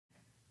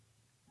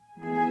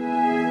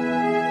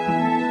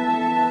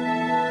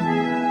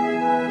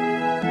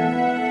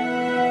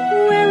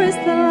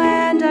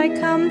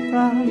come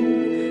from?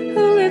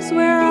 Who lives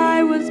where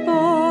I was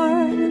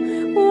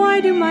born? Why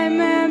do my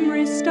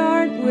memories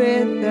start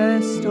with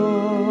a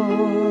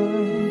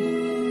storm?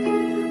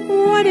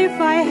 What if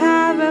I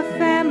have a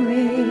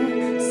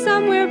family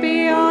somewhere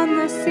beyond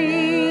the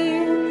sea?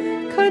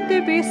 Could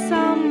there be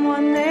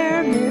someone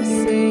there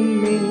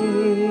missing me?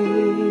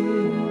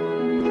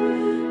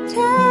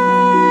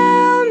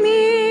 Tell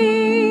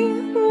me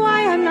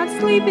why I'm not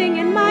sleeping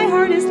and my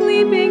heart is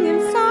leaping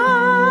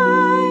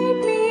inside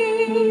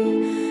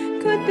me.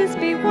 Could this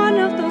be one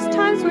of those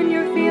times when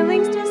your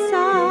feelings decide?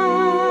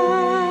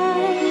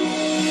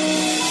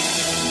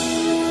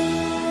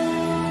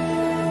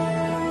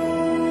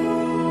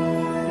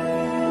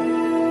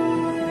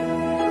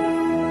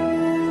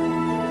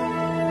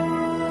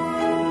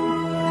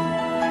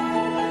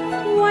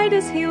 Why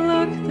does he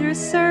look through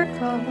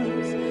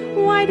circles?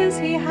 Why does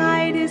he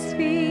hide his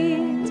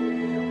feet?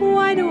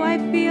 Why do I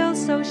feel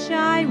so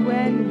shy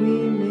when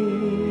we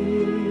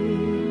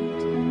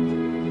meet?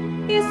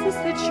 Is this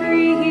the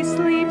tree he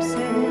sleeps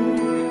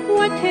in?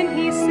 What can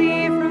he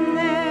see from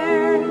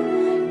there?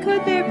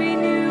 Could there be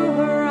new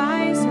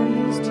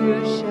horizons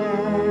to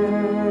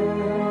share?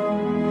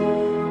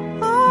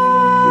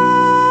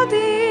 All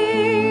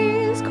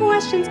these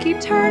questions keep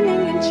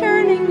turning and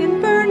churning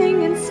and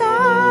burning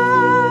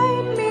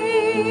inside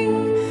me.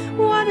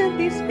 What are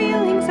these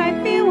feelings I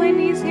feel when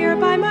he's here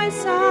by my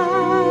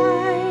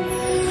side?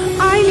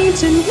 I need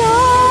to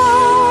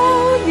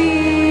know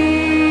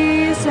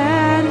these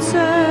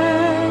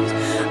answers.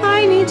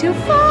 I need to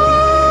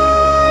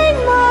find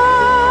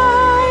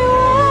my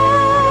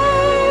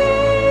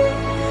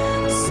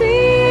way.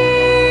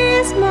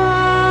 Seize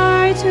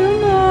my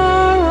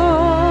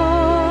tomorrow.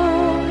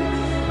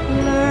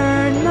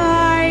 Learn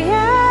my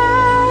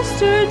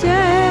yesterday.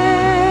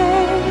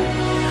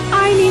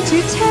 I need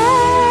to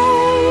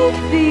take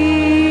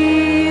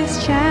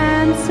these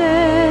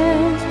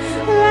chances.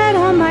 Let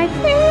all my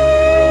feelings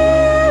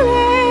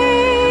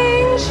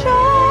show.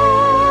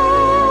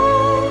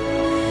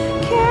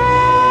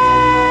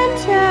 Can't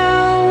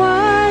tell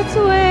what's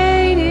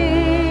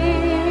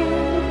waiting.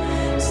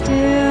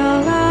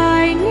 Still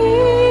I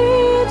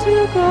need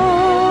to go.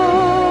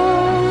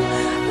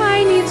 I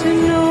need to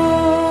know.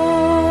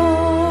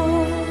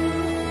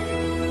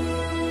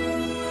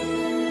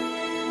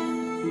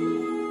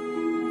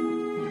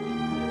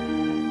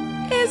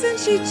 Isn't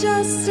she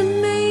just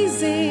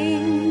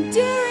amazing?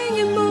 Daring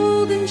and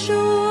bold and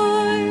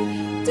sure,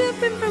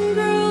 different from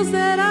girls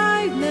that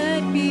I've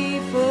met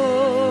before.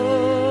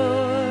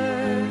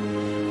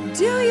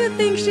 Do you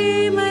think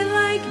she might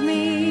like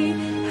me?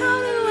 How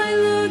do I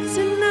look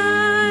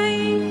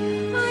tonight?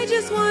 I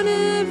just want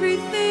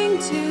everything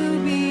to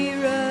be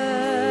right.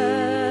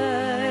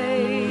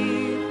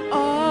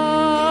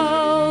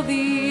 All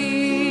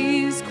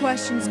these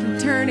questions keep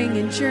turning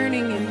and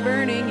churning and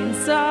burning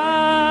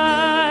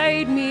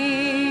inside me.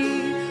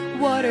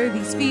 What are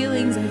these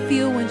feelings I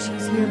feel when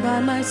she's here by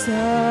my side?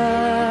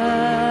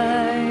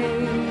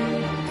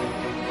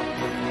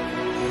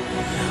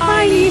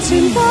 I need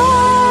to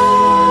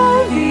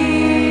know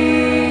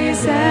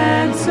these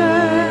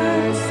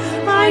answers.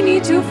 I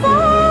need to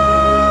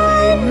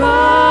find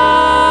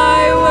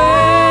my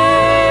way.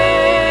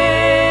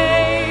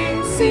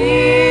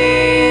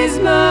 Seize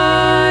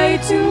my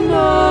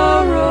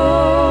tomorrow.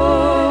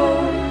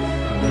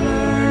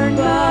 Learn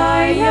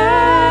by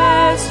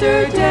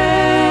yesterday.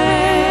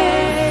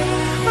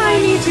 I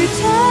need to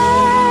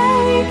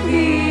take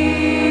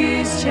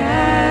these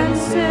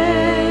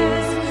chances.